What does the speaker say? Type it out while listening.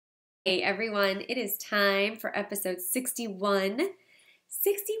Hey everyone, it is time for episode 61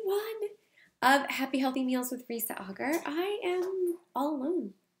 of Happy Healthy Meals with Risa Auger. I am all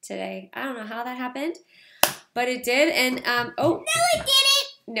alone today. I don't know how that happened, but it did. And No, it didn't.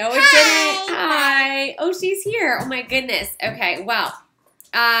 No, it didn't. Hi. Oh, she's here. Oh my goodness. Okay, well,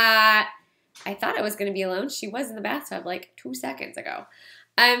 I thought I was going to be alone. She was in the bathtub like 2 seconds ago.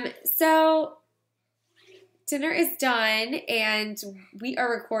 So dinner is done, and we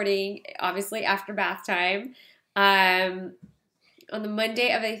are recording, obviously, after bath time. On the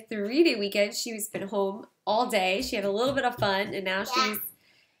Monday of a 3-day weekend, she's been home all day. She had a little bit of fun, and now she's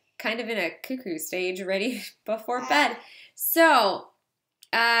kind of in a cuckoo stage, ready before bed. So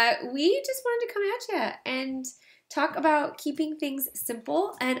we just wanted to come at you and talk about keeping things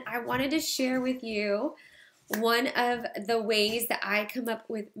simple, and I wanted to share with you one of the ways that I come up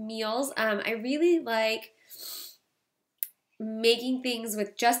with meals. I really like making things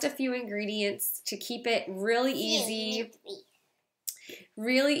with just a few ingredients to keep it really easy,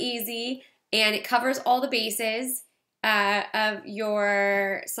 and it covers all the bases of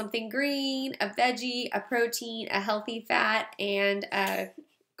your something green, a veggie, a protein, a healthy fat, and a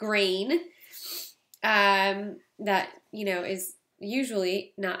grain that, you know, is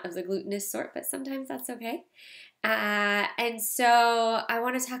usually not of the glutinous sort, but sometimes that's okay. And so I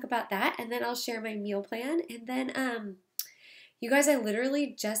want to talk about that, and then I'll share my meal plan, and then you guys, I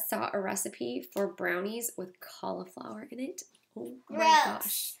literally just saw a recipe for brownies with cauliflower in it. Oh my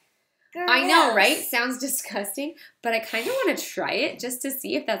gosh. Gross. I know, right? Sounds disgusting, but I kind of want to try it just to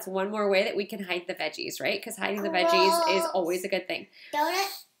see if that's one more way that we can hide the veggies, right? Because hiding the veggies is always a good thing.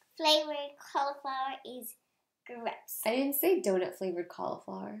 Donut-flavored cauliflower is gross. I didn't say donut-flavored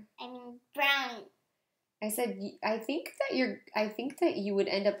cauliflower. I mean brownie. I said I think that you would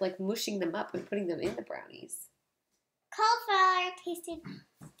end up like mushing them up and putting them in the brownies. Cauliflower tasted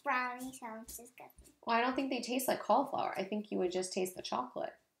brownie sounds disgusting. Well, I don't think they taste like cauliflower. I think you would just taste the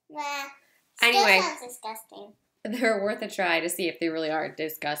chocolate. Nah. Anyway, sounds disgusting. They're worth a try to see if they really are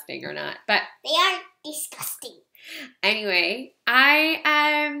disgusting or not. But they are disgusting. Anyway,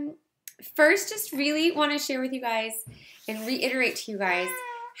 I first just really want to share with you guys and reiterate to you guys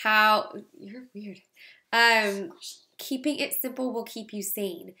how you're weird. Keeping it simple will keep you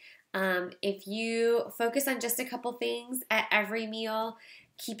sane. If you focus on just a couple things at every meal,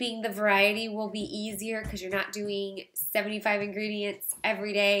 keeping the variety will be easier because you're not doing 75 ingredients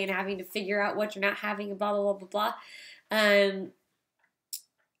every day and having to figure out what you're not having and blah, blah, blah, blah, blah.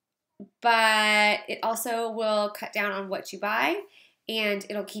 But it also will cut down on what you buy, and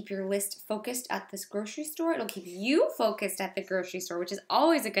it'll keep your list focused at this grocery store. It'll keep you focused at the grocery store, which is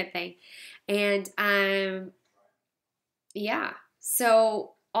always a good thing. And yeah,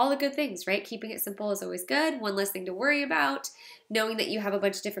 so all the good things, right? Keeping it simple is always good. One less thing to worry about. Knowing that you have a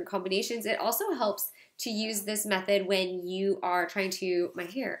bunch of different combinations. It also helps to use this method when you are trying to, my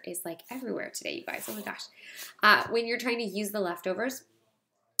hair is like everywhere today, you guys. Oh my gosh. When you're trying to use the leftovers,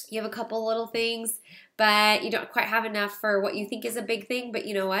 you have a couple little things, but you don't quite have enough for what you think is a big thing, but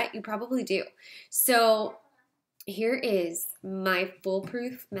you know what? You probably do. So here is my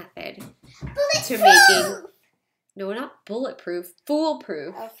foolproof method to making... No, not bulletproof,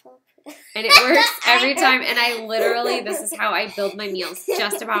 foolproof. Oh, foolproof. And it works every time. And I literally, this is how I build my meals,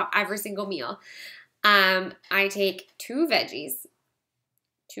 just about every single meal. I take two veggies.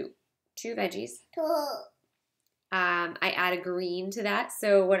 I add a green to that.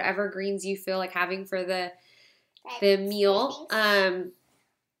 So whatever greens you feel like having for the meal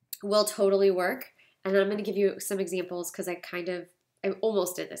will totally work. And then I'm going to give you some examples because I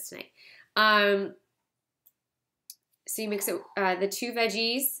almost did this tonight. So you mix it, the two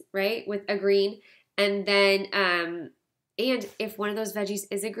veggies, right, with a green, and then, and if one of those veggies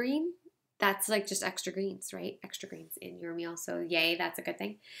is a green, that's like just extra greens, right? Extra greens in your meal, so yay, that's a good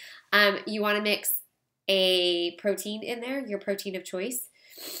thing. You want to mix a protein in there, your protein of choice,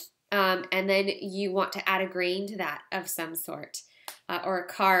 and then you want to add a grain to that of some sort, or a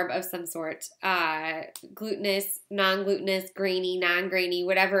carb of some sort, glutinous, non-glutinous, grainy, non-grainy,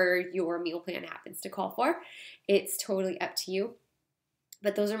 whatever your meal plan happens to call for. It's totally up to you.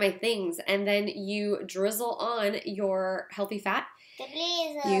 But those are my things. And then you drizzle on your healthy fat.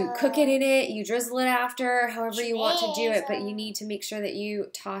 You cook it in it. You drizzle it after, however you want to do it. But you need to make sure that you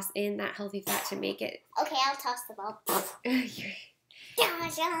toss in that healthy fat to make it. Okay, I'll toss the ball.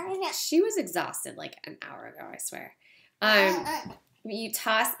 She was exhausted like an hour ago, I swear. You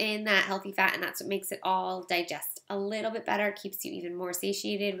toss in that healthy fat, and that's what makes it all digest a little bit better. Keeps you even more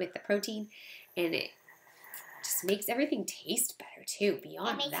satiated with the protein. And it just makes everything taste better, too.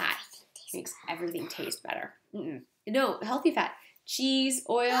 Beyond that, makes everything taste better. No, healthy fat cheese,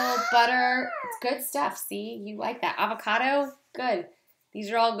 oil, butter. It's good stuff. See, you like that. Avocado, good.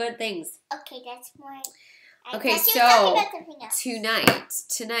 These are all good things. Okay, that's more. Okay, so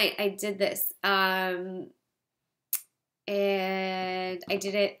tonight I did this. And I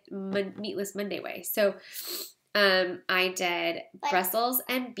did it Meatless Monday way. So I did Brussels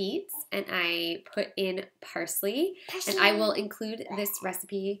and beets, and I put in parsley. And I will include this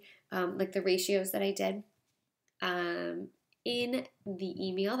recipe, like the ratios that I did, in the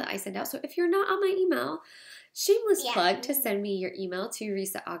email that I send out. So if you're not on my email, shameless plug to send me your email to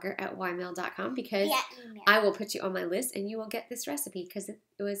risaauger@ymail.com, because I will put you on my list and you will get this recipe because it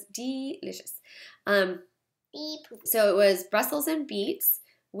was delicious. So it was Brussels and beets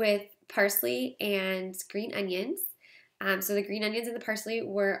with parsley and green onions. So the green onions and the parsley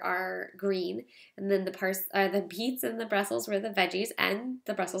are green, and then the beets and the Brussels were the veggies, and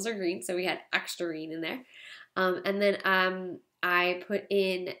the Brussels are green, so we had extra green in there. And then I put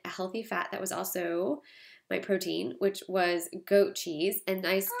in a healthy fat that was also my protein, which was goat cheese, and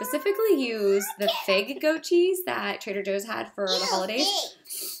I specifically used the fig goat cheese that Trader Joe's had for the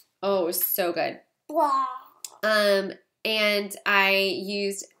holidays. Oh, it was so good. Wow. And I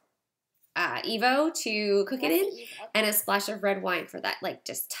used Evo to cook it in, and a splash of red wine for that, like,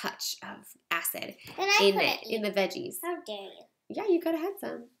 just touch of acid in the veggies. How dare you? Yeah, you could have had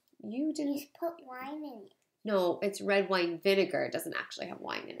some. You didn't. You put wine in it. No, it's red wine vinegar. It doesn't actually have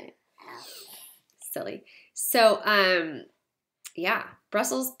wine in it. Oh. Silly. So, yeah,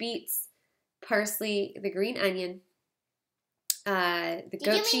 Brussels, beets, parsley, the green onion, the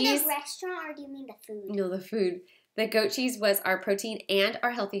goat cheese. Do you mean the restaurant or do you mean the food? No, the food. The goat cheese was our protein and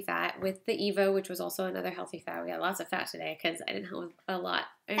our healthy fat, with the Evo, which was also another healthy fat. We had lots of fat today because I didn't have a lot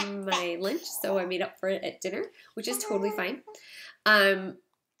in my lunch, so I made up for it at dinner, which is totally fine. And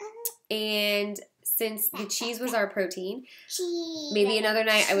since the cheese was our protein, maybe another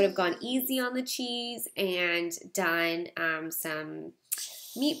night I would have gone easy on the cheese and done some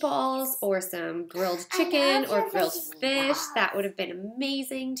meatballs or some grilled chicken or grilled fish. That would have been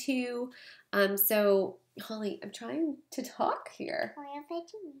amazing too. So, Holly, I'm trying to talk here.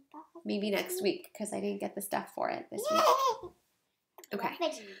 Maybe next week, because I didn't get the stuff for it this week. Okay.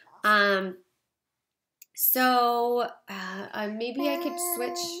 So, maybe I could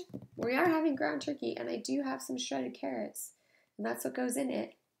switch. We are having ground turkey, and I do have some shredded carrots, and that's what goes in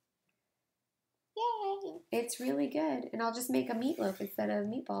it. Yay! It's really good, and I'll just make a meatloaf instead of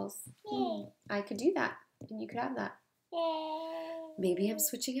meatballs. Yay! I could do that, and you could have that. Yay! Maybe I'm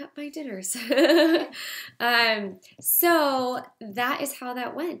switching up my dinners. So that is how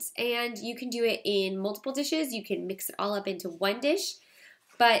that went, and you can do it in multiple dishes. You can mix it all up into one dish,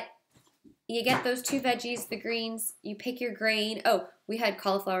 but you get those two veggies, the greens, you pick your grain. Oh, we had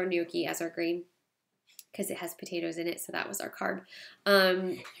cauliflower gnocchi as our grain because it has potatoes in it, so that was our carb.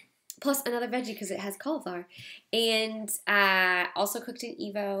 Plus another veggie because it has cauliflower. And also cooked in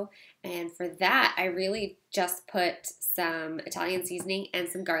Evo. And for that, I really just put some Italian seasoning and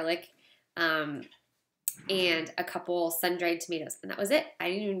some garlic and a couple sun-dried tomatoes. And that was it.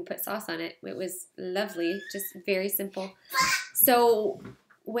 I didn't even put sauce on it. It was lovely, just very simple. So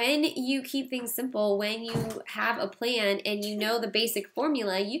when you keep things simple, when you have a plan and you know the basic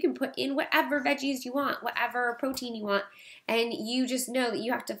formula, you can put in whatever veggies you want, whatever protein you want, and you just know that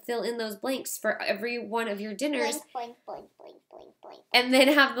you have to fill in those blanks for every one of your dinners. Boink, boink, boink, boink, boink. And then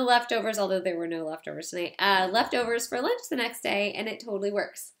have the leftovers, although there were no leftovers tonight, leftovers for lunch the next day, and it totally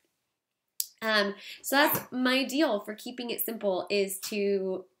works. So that's my deal for keeping it simple, is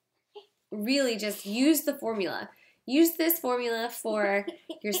to really just use the formula. Use this formula for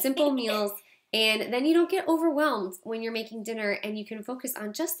your simple meals, and then you don't get overwhelmed when you're making dinner, and you can focus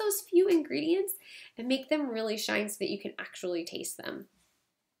on just those few ingredients and make them really shine so that you can actually taste them.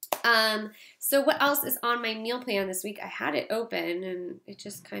 So what else is on my meal plan this week? I had it open, and it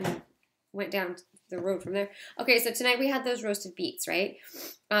just kind of went down the road from there. Okay, so tonight we had those roasted beets, right?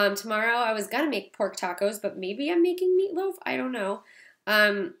 Tomorrow I was going to make pork tacos, but maybe I'm making meatloaf. I don't know.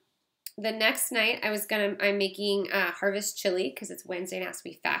 The next night, I'm making harvest chili because it's Wednesday and it has to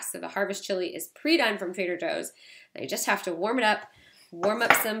be fast. So the harvest chili is pre-done from Trader Joe's. I just have to warm it up, warm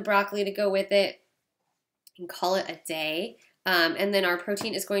up some broccoli to go with it, and call it a day. And then our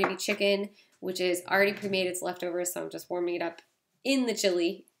protein is going to be chicken, which is already pre-made. It's leftovers, so I'm just warming it up in the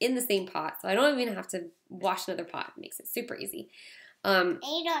chili in the same pot. So I don't even have to wash another pot. It makes it super easy. And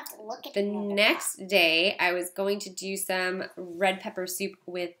you don't have to look at the next day, I was going to do some red pepper soup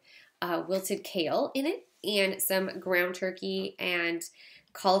with wilted kale in it, and some ground turkey and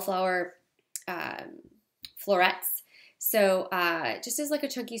cauliflower florets. So just as like a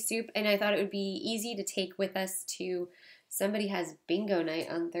chunky soup, and I thought it would be easy to take with us to somebody has bingo night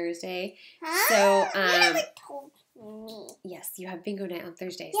on Thursday. Huh? So, You never told me. yes, you have bingo night on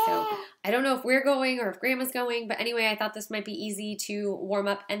Thursday. Yeah. So I don't know if we're going or if Grandma's going, but anyway, I thought this might be easy to warm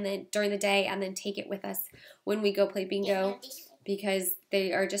up and then during the day and then take it with us when we go play bingo because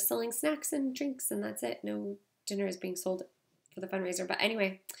they are just selling snacks and drinks and that's it. No dinner is being sold for the fundraiser. But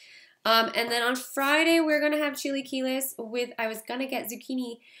anyway, and then on Friday we're gonna have chilaquiles with. I was gonna get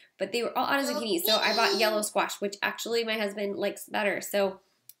zucchini, but they were all out of zucchini, so I bought yellow squash, which actually my husband likes better. So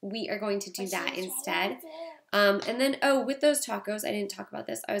we are going to do that instead. And then, with those tacos, I didn't talk about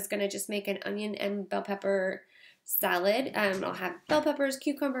this. I was going to just make an onion and bell pepper salad. I'll have bell peppers,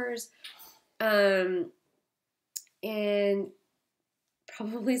 cucumbers, and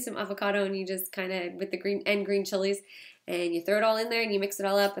probably some avocado, and you just kind of, with the green chilies, and you throw it all in there, and you mix it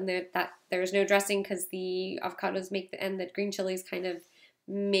all up, and there's no dressing because the avocados and the green chilies kind of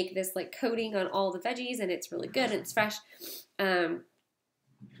make this, like, coating on all the veggies, and it's really good, and it's fresh.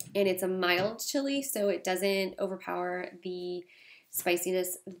 And it's a mild chili, so it doesn't overpower the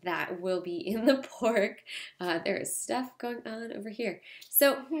spiciness that will be in the pork. There is stuff going on over here.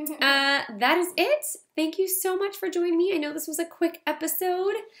 So that is it. Thank you so much for joining me. I know this was a quick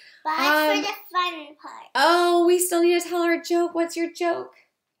episode. But for the fun part. Oh, we still need to tell our joke. What's your joke?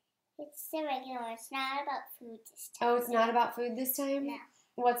 It's the regular one. It's not about food this time. Oh, it's not about food this time? No.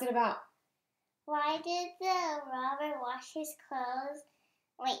 What's it about? Why did the robber wash his clothes?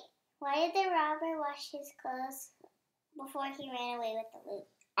 Wait, why did the robber wash his clothes before he ran away with the loot?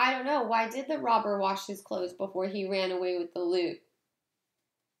 I don't know. Why did the robber wash his clothes before he ran away with the loot?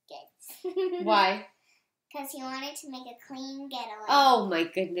 Good. Why? Because he wanted to make a clean getaway. Oh, my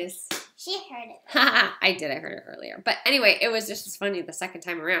goodness. She heard it. I did. I heard it earlier. But anyway, it was just as funny the second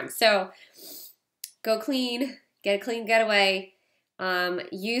time around. So go clean. Get a clean getaway.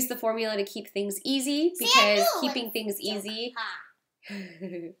 Use the formula to keep things easy because keeping things easy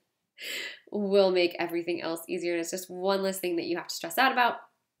will make everything else easier. And it's just one less thing that you have to stress out about.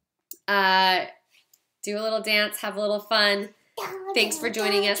 Do a little dance. Have a little fun. Thanks for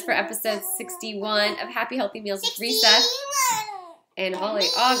joining us for episode 61 of Happy Healthy Meals with Risa and Holly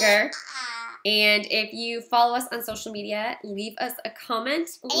Auger. And if you follow us on social media, leave us a comment.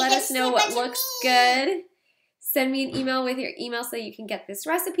 Let us know what looks good. Send me an email with your email so you can get this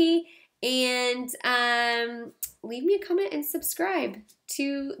recipe. And leave me a comment and subscribe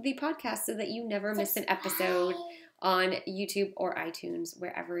to the podcast so that you never miss an episode on YouTube or iTunes,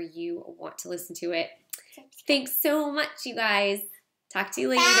 wherever you want to listen to it. Thanks so much, you guys. Talk to you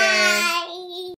later. Bye.